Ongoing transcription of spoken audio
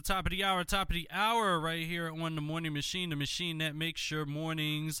Top of the hour, right here on the Morning Machine, the machine that makes your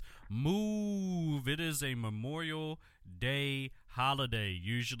mornings move. It is a Memorial Day holiday.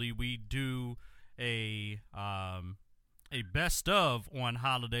 Usually, we do a best of on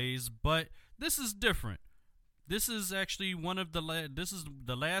holidays, but this is different. This is actually this is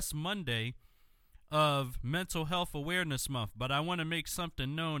the last Monday of Mental Health Awareness Month. But I want to make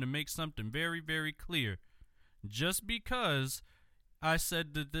something known and make something very, very clear. Just because I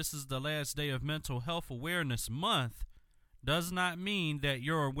said that this is the last day of Mental Health Awareness Month does not mean that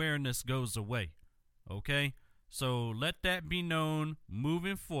your awareness goes away. Okay? So let that be known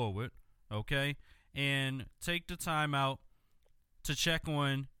moving forward. Okay? And take the time out to check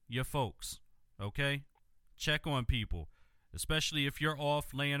on your folks. Okay? Check on people. Especially if you're off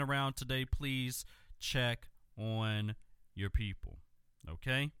laying around today, please check on your people.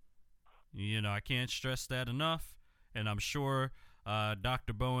 Okay? You know, I can't stress that enough. And I'm sure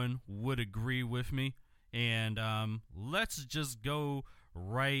Dr. Bowen would agree with me. And let's just go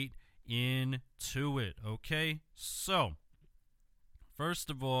right into it, okay? So, first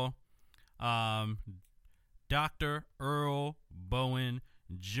of all, Dr. Earl Bowen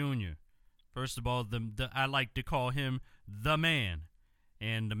Jr. First of all, I like to call him the man,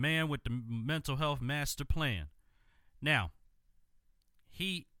 and the man with the mental health master plan. Now,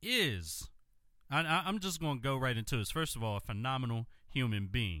 he is... I'm just going to go right into this. First of all, a phenomenal human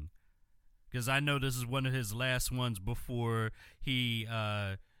being. Because I know this is one of his last ones before he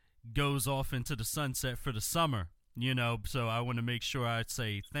goes off into the sunset for the summer. You know, so I want to make sure I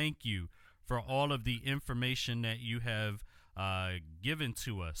say thank you for all of the information that you have given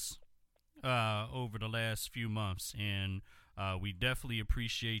to us over the last few months. And we definitely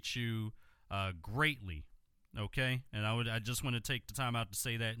appreciate you greatly. Okay? And I just want to take the time out to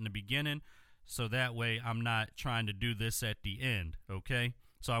say that in the beginning. So that way I'm not trying to do this at the end, okay?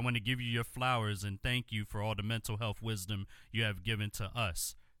 So I want to give you your flowers and thank you for all the mental health wisdom you have given to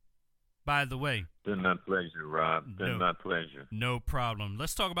us. By the way... Been my pleasure, Rob. Been my pleasure. No problem.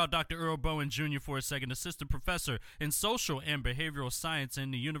 Let's talk about Dr. Earl Bowen Jr. for a second, assistant professor in social and behavioral science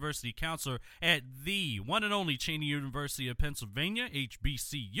and the university counselor at the one and only Cheney University of Pennsylvania,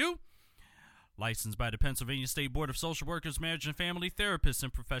 HBCU. Licensed by the Pennsylvania State Board of Social Workers, Marriage and Family Therapists,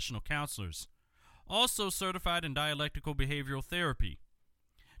 and Professional Counselors. Also certified in dialectical behavioral therapy.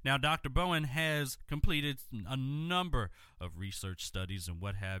 Now, Dr. Bowen has completed a number of research studies and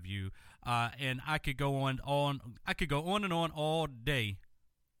what have you, and I could go on and on all day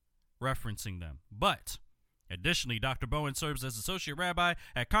referencing them. But additionally, Dr. Bowen serves as associate rabbi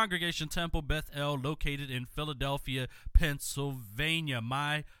at Congregation Temple Beth El, located in Philadelphia, Pennsylvania,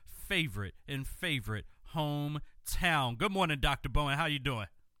 my favorite hometown. Good morning, Dr. Bowen. How you doing?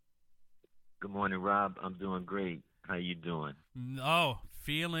 Good morning, Rob. I'm doing great. How you doing? Oh,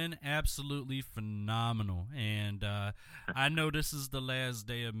 feeling absolutely phenomenal. And I know this is the last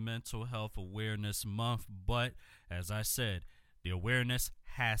day of Mental Health Awareness Month, but as I said, the awareness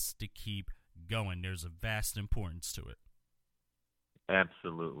has to keep going. There's a vast importance to it.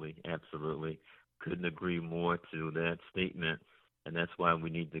 Absolutely. Couldn't agree more to that statement. And that's why we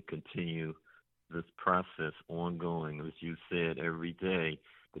need to continue this process ongoing, as you said, every day,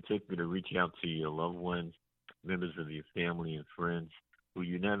 particularly to reach out to your loved ones, members of your family and friends who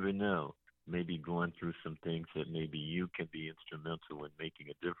you never know may be going through some things that maybe you can be instrumental in making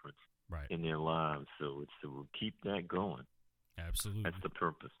a difference in their lives. So it's to keep that going. Absolutely. That's the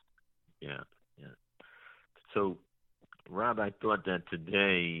purpose. Yeah. So, Rob, I thought that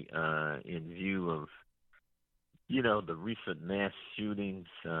today, in view of the recent mass shootings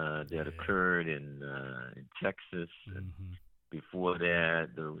that occurred in Texas, and before that,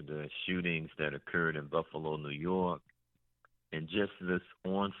 the shootings that occurred in Buffalo, New York, and just this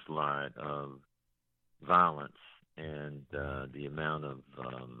onslaught of violence and the amount of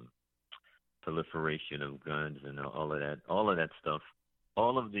proliferation of guns and all of that stuff,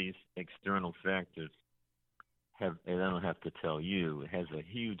 all of these external factors and I don't have to tell you, it has a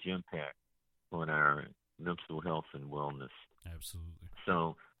huge impact on our mental health and wellness. Absolutely.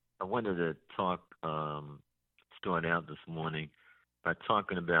 So I wanted to start out this morning by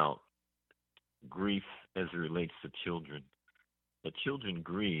talking about grief as it relates to children. That children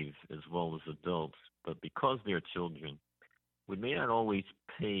grieve as well as adults, but because they're children, we may not always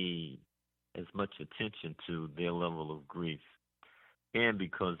pay as much attention to their level of grief. And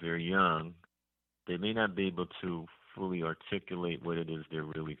because they're young, they may not be able to fully articulate what it is they're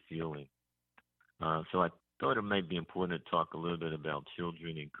really feeling. So I thought it might be important to talk a little bit about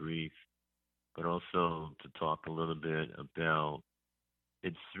children and grief, but also to talk a little bit about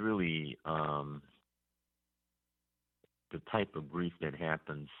it's really the type of grief that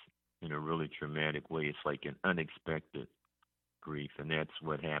happens in a really traumatic way. It's like an unexpected grief, and that's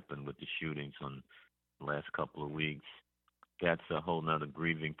what happened with the shootings on the last couple of weeks. That's a whole nother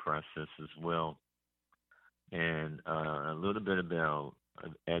grieving process as well. And a little bit about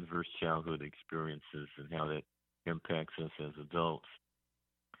adverse childhood experiences and how that impacts us as adults.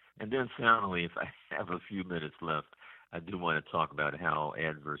 And then finally, if I have a few minutes left, I do want to talk about how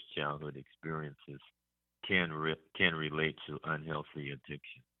adverse childhood experiences can relate to unhealthy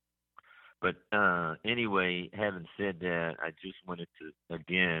addiction. But anyway, having said that, I just wanted to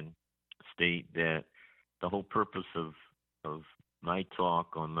again state that the whole purpose of my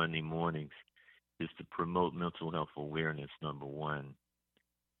talk on Monday mornings is to promote mental health awareness, number one,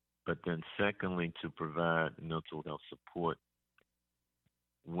 but then secondly, to provide mental health support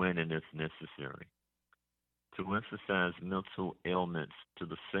when and if necessary, to emphasize mental ailments to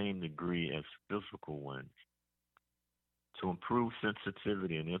the same degree as physical ones, to improve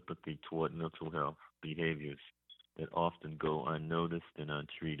sensitivity and empathy toward mental health behaviors that often go unnoticed and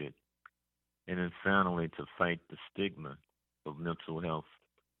untreated, and then finally, to fight the stigma of mental health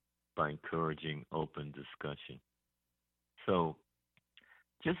by encouraging open discussion. So,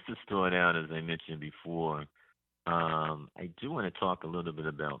 just to start out, as I mentioned before, I do want to talk a little bit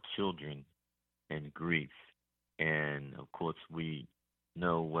about children and grief. And of course, we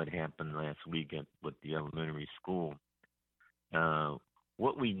know what happened last week with the elementary school. Uh,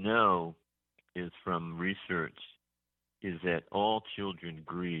 what we know is from research is that all children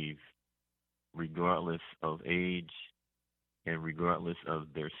grieve regardless of age and regardless of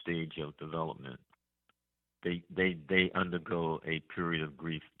their stage of development. They undergo a period of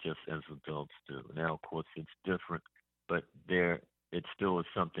grief just as adults do. Now, of course, it's different, but there it still is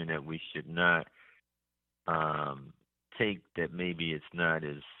something that we should not um, take that maybe it's not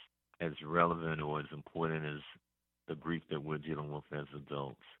as relevant or as important as the grief that we're dealing with as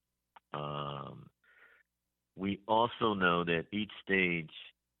adults. Um, we also know that each stage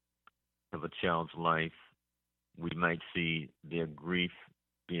of a child's life, we might see their grief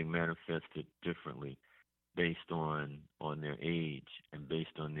being manifested differently based on their age and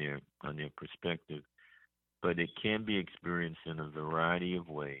based on their perspective. But it can be experienced in a variety of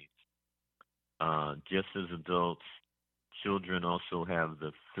ways. Just as adults, children also have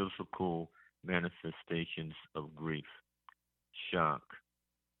the physical manifestations of grief, shock,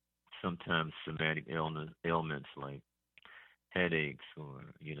 sometimes somatic ailments like headaches or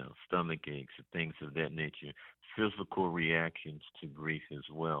stomach aches or things of that nature, physical reactions to grief as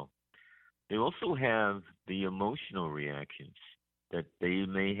well. They also have the emotional reactions that they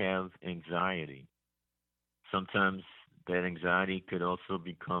may have anxiety. Sometimes that anxiety could also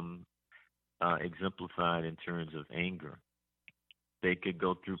become exemplified in terms of anger. They could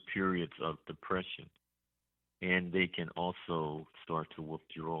go through periods of depression, and they can also start to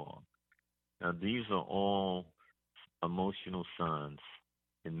withdraw. Now, these are all emotional signs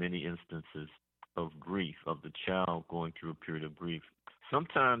in many instances of grief, of the child going through a period of grief.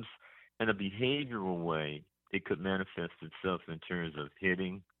 Sometimes, in a behavioral way, it could manifest itself in terms of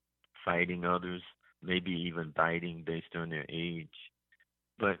hitting, fighting others, maybe even biting based on their age.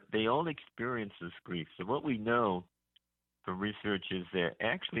 But they all experience this grief. So, what we know from research is that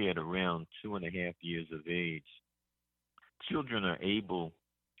actually at around 2.5 years of age, children are able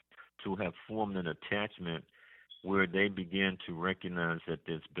to have formed an attachment where they begin to recognize that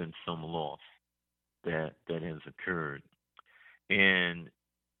there's been some loss that has occurred. And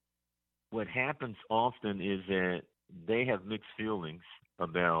what happens often is that they have mixed feelings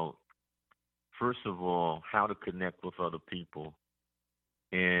about, first of all, how to connect with other people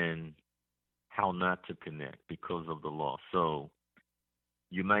and how not to connect because of the loss. So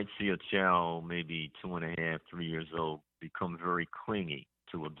you might see a child, maybe 2.5, 3 years old, become very clingy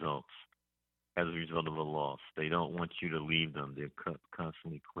to adults as a result of a loss. They don't want you to leave them. They're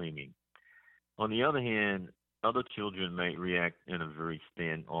constantly clinging. On the other hand, other children might react in a very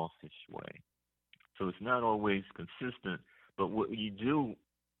standoffish way. So it's not always consistent, but what you do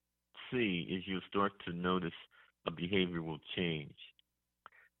see is you'll start to notice a behavioral change.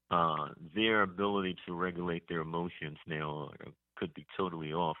 Their ability to regulate their emotions now could be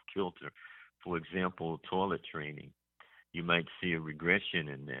totally off kilter. For example, toilet training. You might see a regression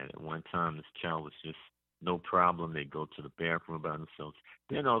in that. At one time, this child was just no problem. They go to the bathroom by themselves.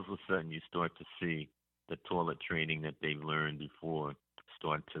 Then all of a sudden, you start to see the toilet training that they've learned before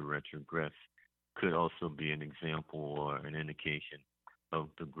start to retrogress. Could also be an example or an indication of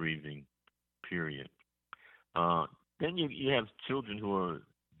the grieving period. Uh, then you have children who are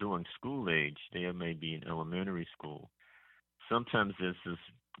doing school age. They may be in elementary school. Sometimes there's this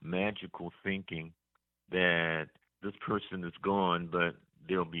magical thinking that this person is gone, but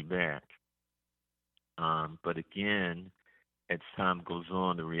they'll be back. But again, as time goes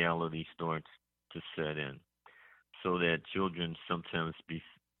on, the reality starts to set in, so that children sometimes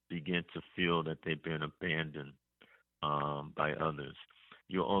begin to feel that they've been abandoned by others.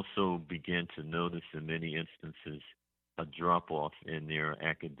 You'll also begin to notice in many instances a drop off in their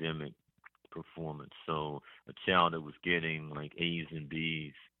academic performance. So a child that was getting like A's and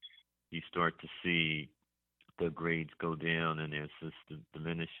B's, you start to see the grades go down and there's just the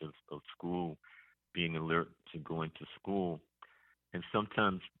diminish of school, being alert to going to school. And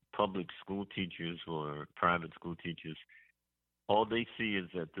sometimes public school teachers or private school teachers, all they see is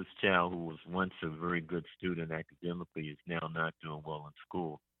that this child who was once a very good student academically is now not doing well in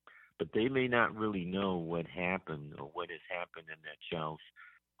school. But they may not really know what happened or what has happened in that child's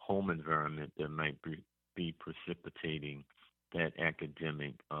home environment that might be precipitating that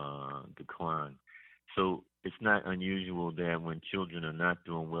academic decline. So it's not unusual that when children are not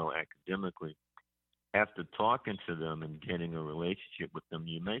doing well academically, after talking to them and getting a relationship with them,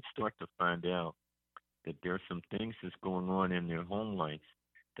 you may start to find out that there are some things that's going on in their home life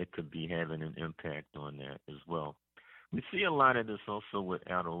that could be having an impact on that as well. We see a lot of this also with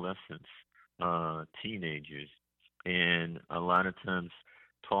adolescents, teenagers, and a lot of times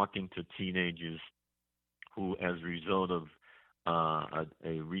talking to teenagers who, as a result of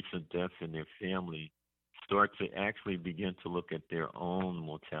a recent death in their family, start to actually begin to look at their own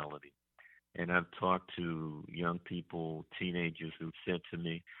mortality. And I've talked to young people, teenagers who said to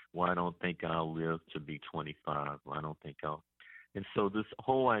me, "Well, I don't think I'll live to be 25. Well, I don't think I'll." And so this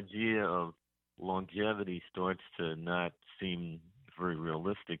whole idea of longevity starts to not seem very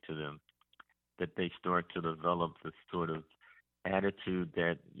realistic to them, that they start to develop this sort of attitude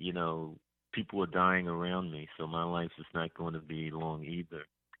that, people are dying around me, so my life is not going to be long either.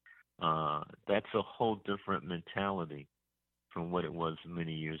 That's a whole different mentality from what it was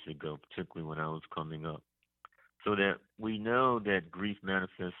many years ago, particularly when I was coming up. So that we know that grief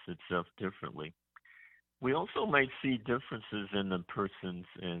manifests itself differently. We also might see differences in the persons,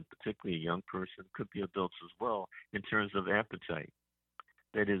 and particularly a young person, could be adults as well, in terms of appetite.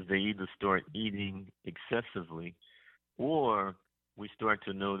 That is, they either start eating excessively, or we start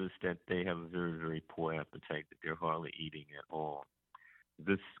to notice that they have a very, very poor appetite, that they're hardly eating at all.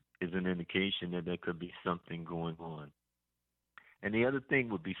 This is an indication that there could be something going on. And the other thing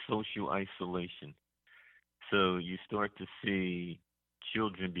would be social isolation. So you start to see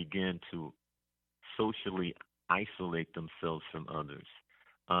children begin to socially isolate themselves from others.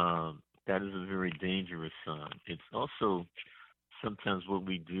 That is a very dangerous sign. It's also sometimes what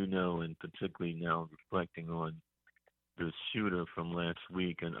we do know, and particularly now reflecting on the shooter from last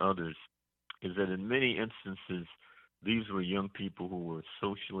week and others, is that in many instances, these were young people who were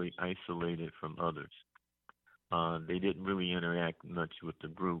socially isolated from others. They didn't really interact much with the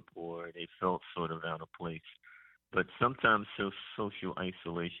group, or they felt sort of out of place. But sometimes social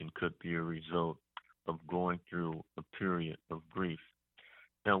isolation could be a result of going through a period of grief.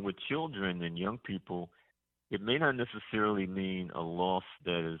 Now, with children and young people, it may not necessarily mean a loss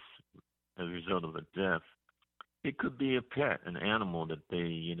that is as a result of a death. It could be a pet, an animal that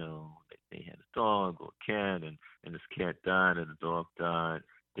they had a dog or a cat, and this cat died or the dog died.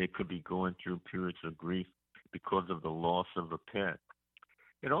 They could be going through periods of grief because of the loss of a pet.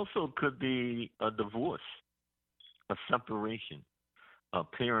 It also could be a divorce, a separation, a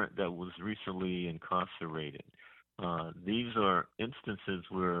parent that was recently incarcerated. These are instances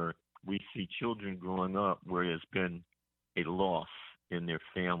where we see children growing up where there's been a loss in their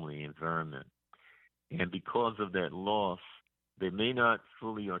family environment. And because of that loss, they may not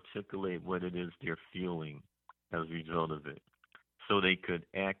fully articulate what it is they're feeling as a result of it. So they could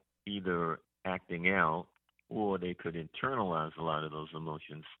act either acting out, or they could internalize a lot of those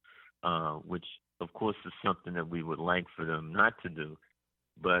emotions, which of course is something that we would like for them not to do.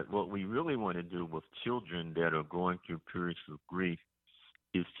 But what we really want to do with children that are going through periods of grief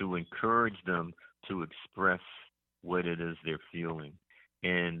is to encourage them to express what it is they're feeling.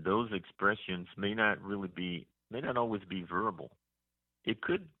 And those expressions may not always be verbal. It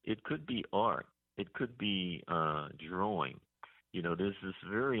could be art. It could be drawing. There's this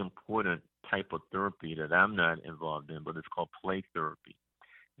very important type of therapy that I'm not involved in, but it's called play therapy.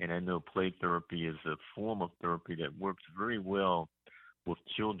 And I know play therapy is a form of therapy that works very well with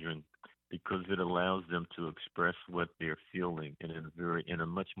children because it allows them to express what they're feeling in a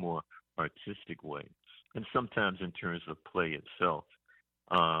much more artistic way, and sometimes in terms of play itself.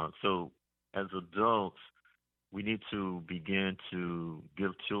 So as adults, we need to begin to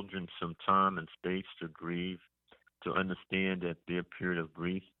give children some time and space to grieve, to understand that their period of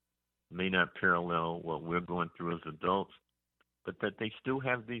grief may not parallel what we're going through as adults, but that they still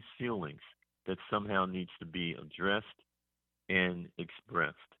have these feelings that somehow needs to be addressed and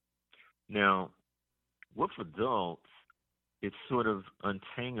expressed. Now, with adults, it's sort of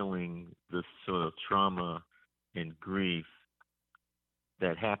untangling this sort of trauma and grief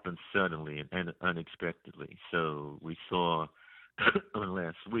that happens suddenly and unexpectedly. So we saw on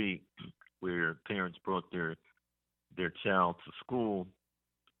last week where parents brought their child to school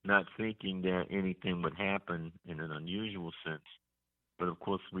not thinking that anything would happen in an unusual sense. But of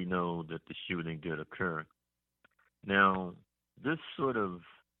course, we know that the shooting did occur. Now, this sort of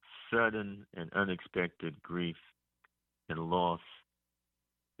sudden and unexpected grief and loss,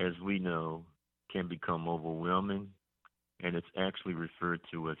 as we know, can become overwhelming, and it's actually referred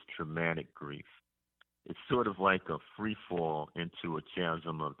to as traumatic grief. It's sort of like a free fall into a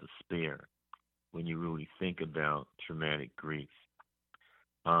chasm of despair when you really think about traumatic grief.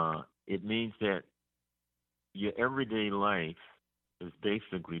 It means that your everyday life has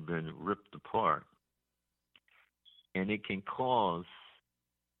basically been ripped apart, and it can cause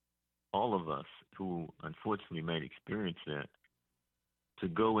all of us who unfortunately might experience that to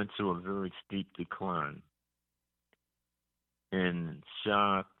go into a very steep decline in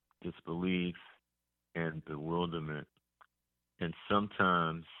shock, disbelief, and bewilderment. And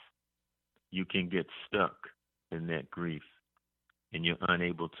sometimes you can get stuck in that grief and you're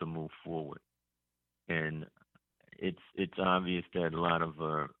unable to move forward. And it's obvious that a lot of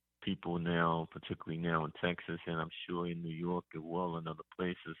people now, particularly now in Texas, and I'm sure in New York as well and other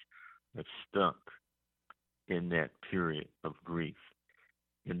places, are stuck in that period of grief.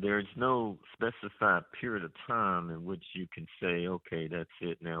 And there's no specified period of time in which you can say, okay, that's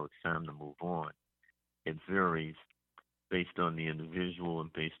it, now it's time to move on. It varies based on the individual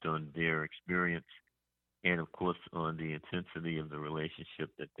and based on their experience, and of course on the intensity of the relationship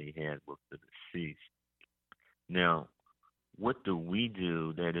that they had with the deceased. Now, what do we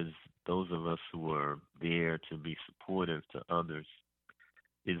do, that is, those of us who are there to be supportive to others,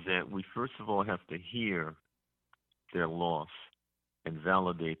 is that we first of all have to hear their loss and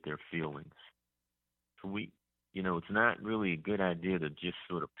validate their feelings. So it's not really a good idea to just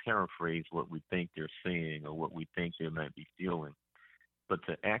sort of paraphrase what we think they're saying or what we think they might be feeling, but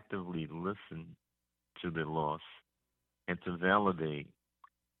to actively listen to their loss and to validate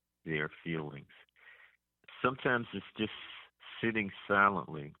their feelings. Sometimes it's just sitting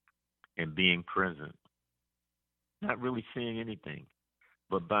silently and being present, not really saying anything,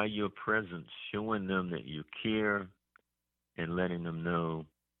 but by your presence, showing them that you care and letting them know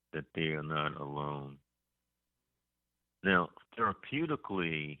that they are not alone. Now,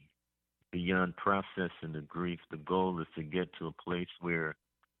 therapeutically, beyond processing the grief, the goal is to get to a place where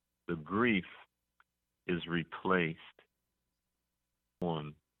the grief is replaced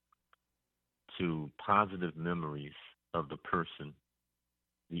on to positive memories of the person,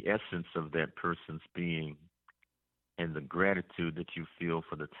 the essence of that person's being, and the gratitude that you feel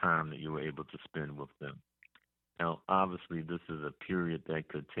for the time that you were able to spend with them. Now, obviously, this is a period that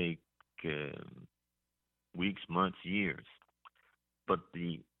could take weeks, months, years. But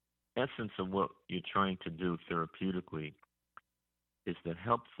the essence of what you're trying to do therapeutically is to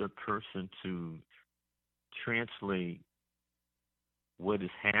help the person to translate what has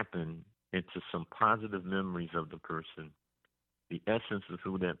happened into some positive memories of the person, the essence of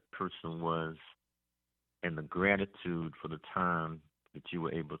who that person was, and the gratitude for the time that you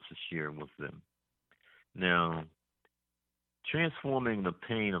were able to share with them. Now, transforming the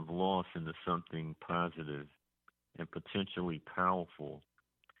pain of loss into something positive and potentially powerful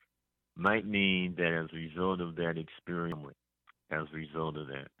might mean that as a result of that experience, as a result of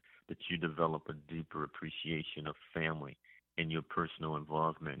that, that you develop a deeper appreciation of family and your personal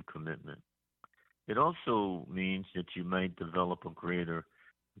involvement and commitment. It also means that you might develop a greater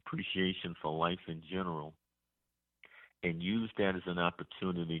appreciation for life in general and use that as an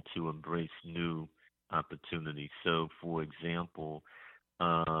opportunity to embrace new opportunities. So, for example,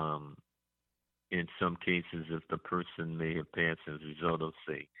 in some cases, if the person may have passed as a result of,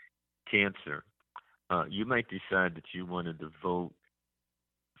 say, cancer, you might decide that you want to devote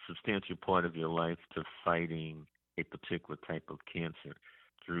a substantial part of your life to fighting a particular type of cancer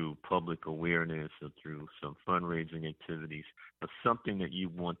through public awareness or through some fundraising activities or something that you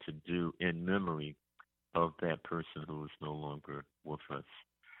want to do in memory of that person who is no longer with us.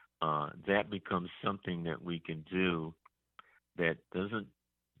 That becomes something that we can do that doesn't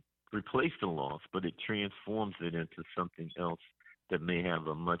replace the loss, but it transforms it into something else that may have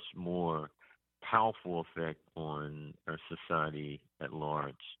a much more powerful effect on our society at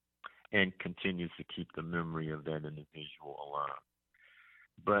large and continues to keep the memory of that individual alive.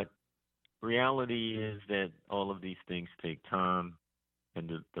 But reality is that all of these things take time, and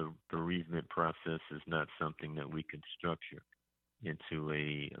the bereavement process is not something that we can structure into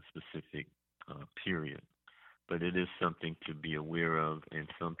a specific period. But it is something to be aware of and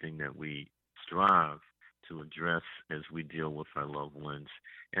something that we strive to address as we deal with our loved ones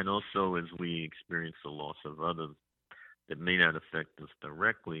and also as we experience the loss of others that may not affect us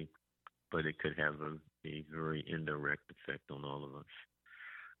directly, but it could have a very indirect effect on all of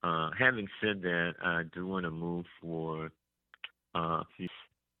us. Having said that, I do want to move for a few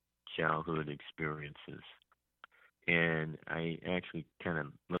childhood experiences. And I actually kind of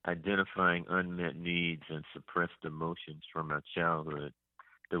identifying unmet needs and suppressed emotions from our childhood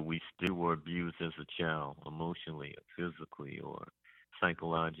that we still were abused as a child, emotionally, or physically, or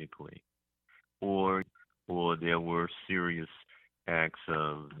psychologically, or there were serious acts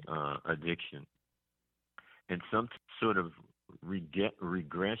of addiction, and some sort of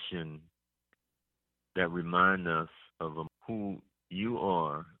regression that remind us of who you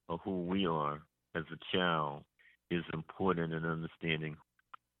are or who we are as a child is important in understanding.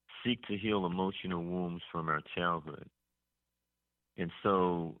 Seek to heal emotional wounds from our childhood. And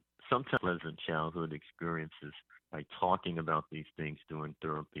so sometimes pleasant childhood experiences by talking about these things during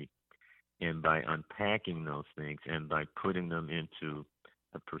therapy and by unpacking those things and by putting them into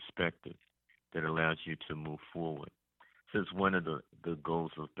a perspective that allows you to move forward. Since one of the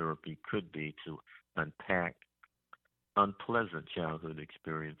goals of therapy could be to unpack unpleasant childhood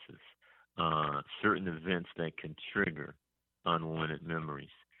experiences, certain events that can trigger unwanted memories.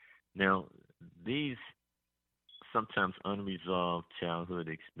 Now, these sometimes unresolved childhood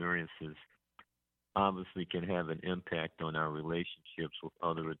experiences obviously can have an impact on our relationships with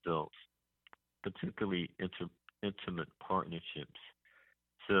other adults, particularly intimate partnerships.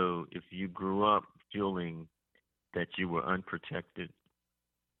 So if you grew up feeling that you were unprotected,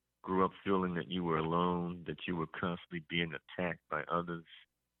 grew up feeling that you were alone, that you were constantly being attacked by others,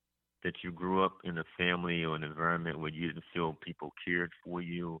 that you grew up in a family or an environment where you didn't feel people cared for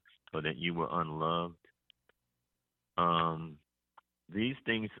you or that you were unloved, um, these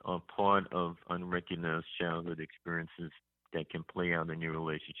things are part of unrecognized childhood experiences that can play out in your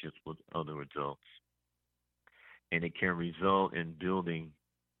relationships with other adults. And it can result in building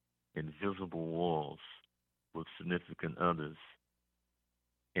invisible walls with significant others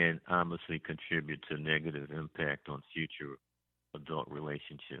and obviously contribute to negative impact on future adult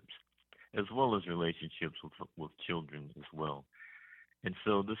relationships, as well as relationships with children as well. And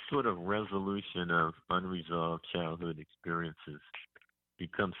so this sort of resolution of unresolved childhood experiences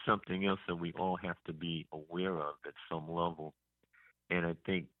becomes something else that we all have to be aware of at some level. And I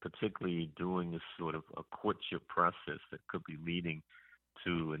think particularly during this sort of a courtship process that could be leading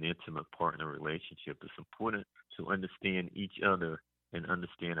to an intimate partner relationship, it's important to understand each other and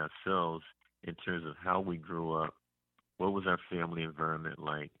understand ourselves in terms of how we grew up, what was our family environment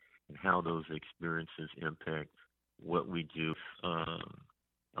like, and how those experiences impact what we do.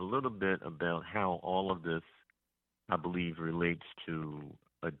 A little bit about how all of this, I believe, relates to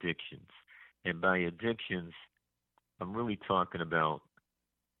addictions. And by addictions, I'm really talking about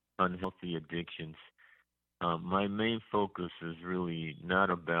unhealthy addictions. My main focus is really not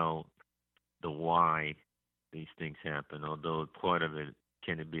about the why these things happen, although part of it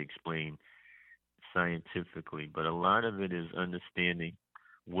can be explained scientifically, but a lot of it is understanding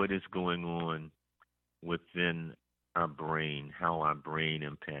what is going on within our brain, how our brain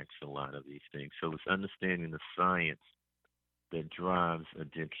impacts a lot of these things. So it's understanding the science that drives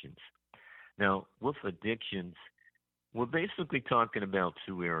addictions. Now, with addictions, we're basically talking about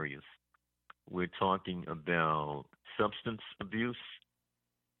two areas. We're talking about substance abuse,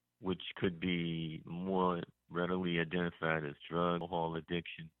 which could be more readily identified as drug alcohol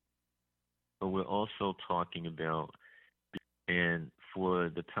addiction. But we're also talking about, and for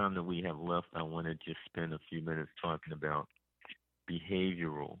the time that we have left, I want to just spend a few minutes talking about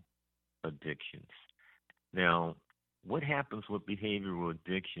behavioral addictions. Now, what happens with behavioral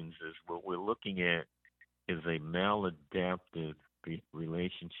addictions is what we're looking at is a maladaptive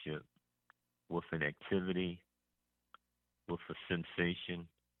relationship with an activity, with a sensation,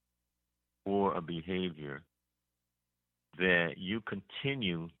 or a behavior that you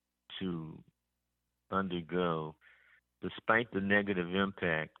continue to undergo despite the negative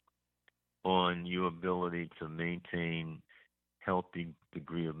impact on your ability to maintain healthy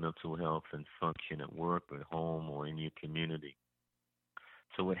degree of mental health and function at work or at home or in your community.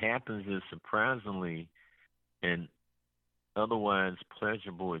 So what happens is surprisingly an otherwise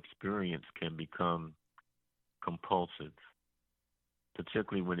pleasurable experience can become compulsive,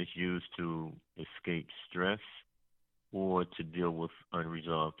 particularly when it's used to escape stress or to deal with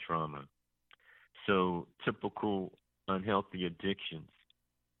unresolved trauma. So typical unhealthy addictions,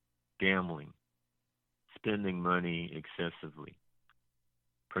 gambling, spending money excessively,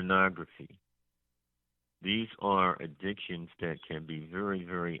 pornography. These are addictions that can be very,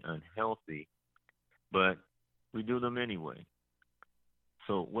 very unhealthy, but we do them anyway.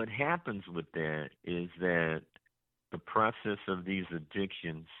 So what happens with that is that the process of these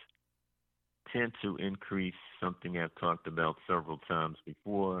addictions tend to increase something I've talked about several times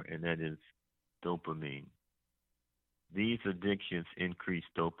before, and that is dopamine. These addictions increase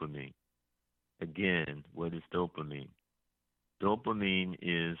dopamine. Again, what is dopamine? Dopamine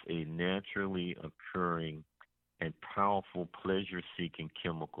is a naturally occurring and powerful pleasure seeking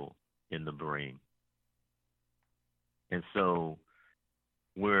chemical in the brain. And so,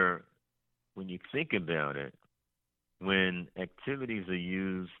 where when you think about it, when activities are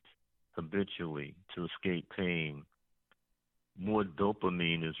used habitually to escape pain, more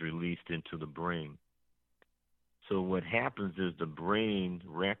dopamine is released into the brain. So what happens is the brain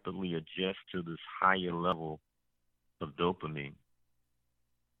rapidly adjusts to this higher level of dopamine.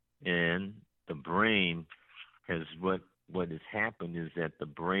 And the brain has what has happened is that the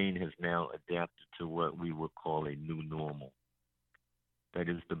brain has now adapted to what we would call a new normal. That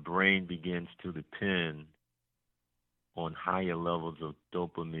is, the brain begins to depend on higher levels of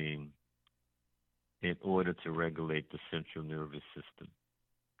dopamine in order to regulate the central nervous system.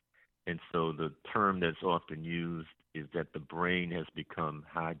 And so the term that's often used is that the brain has become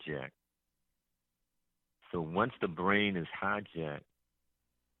hijacked. So once the brain is hijacked,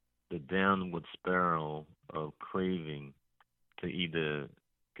 the downward spiral of craving to either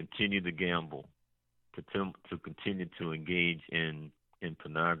continue to gamble, to continue to engage in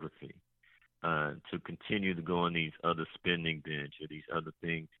pornography, to continue to go on these other spending binge or these other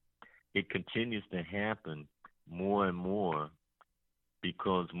things, it continues to happen more and more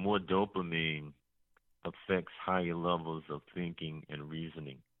because more dopamine affects higher levels of thinking and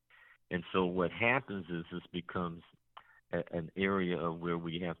reasoning. And so what happens is this becomes an area of where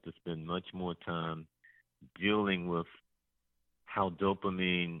we have to spend much more time dealing with how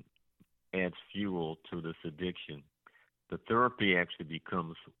dopamine adds fuel to this addiction. The therapy actually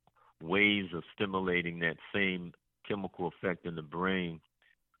becomes ways of stimulating that same chemical effect in the brain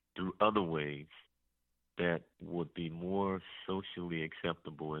through other ways that would be more socially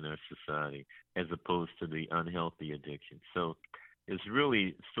acceptable in our society as opposed to the unhealthy addiction. So it's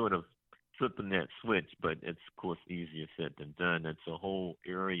really sort of flipping that switch, but it's, of course, easier said than done. It's a whole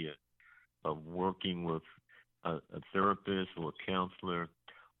area of working with a therapist or a counselor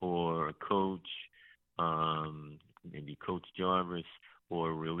or a coach, maybe Coach Jarvis,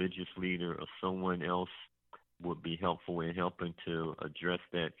 or a religious leader or someone else would be helpful in helping to address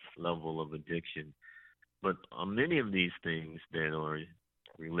that level of addiction. But many of these things that are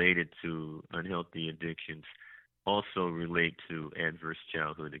related to unhealthy addictions also relate to adverse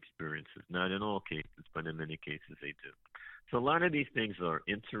childhood experiences. Not in all cases, but in many cases they do. So a lot of these things are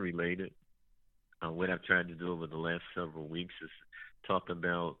interrelated. What I've tried to do over the last several weeks is talk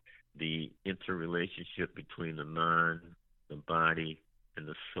about the interrelationship between the mind, the body, and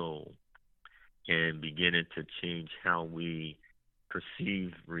the soul, and beginning to change how we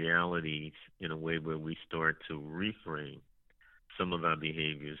perceive realities in a way where we start to reframe some of our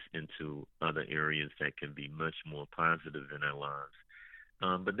behaviors into other areas that can be much more positive in our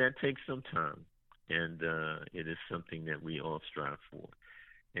lives. But that takes some time, and it is something that we all strive for.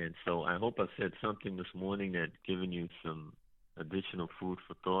 And so I hope I said something this morning that's given you some additional food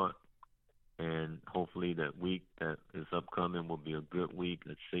for thought. And hopefully that week that is upcoming will be a good week,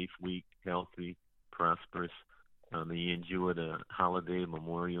 a safe week, healthy, prosperous. May you enjoy the holiday,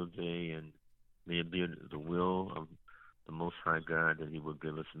 Memorial Day, and may it be the will of the Most High God that He will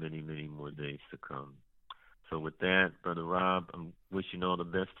give us many, many more days to come. So with that, Brother Rob, I'm wishing all the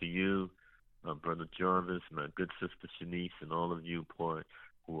best to you, Brother Jarvis, my good sister Shanice, and all of you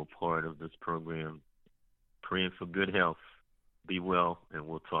who are part of this program. Praying for good health. Be well, and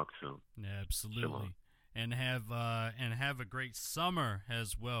we'll talk soon. Absolutely. Shalom. And have a great summer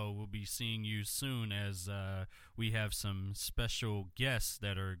as well. We'll be seeing you soon as we have some special guests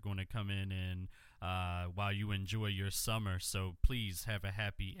that are going to come in and while you enjoy your summer. So please have a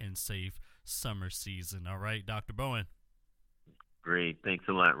happy and safe summer season. All right, Dr. Bowen. Great. Thanks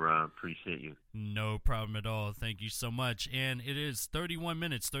a lot, Rob. Appreciate you. No problem at all. Thank you so much. And it is 31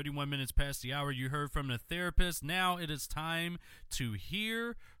 minutes past the hour. You heard from the therapist. Now it is time to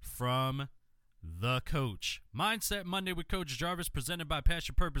hear from the coach. Mindset Monday with Coach Jarvis, presented by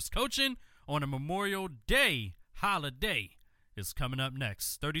Passion Purpose Coaching on a Memorial Day holiday, is coming up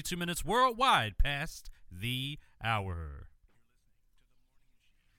next. 32 minutes worldwide past the hour.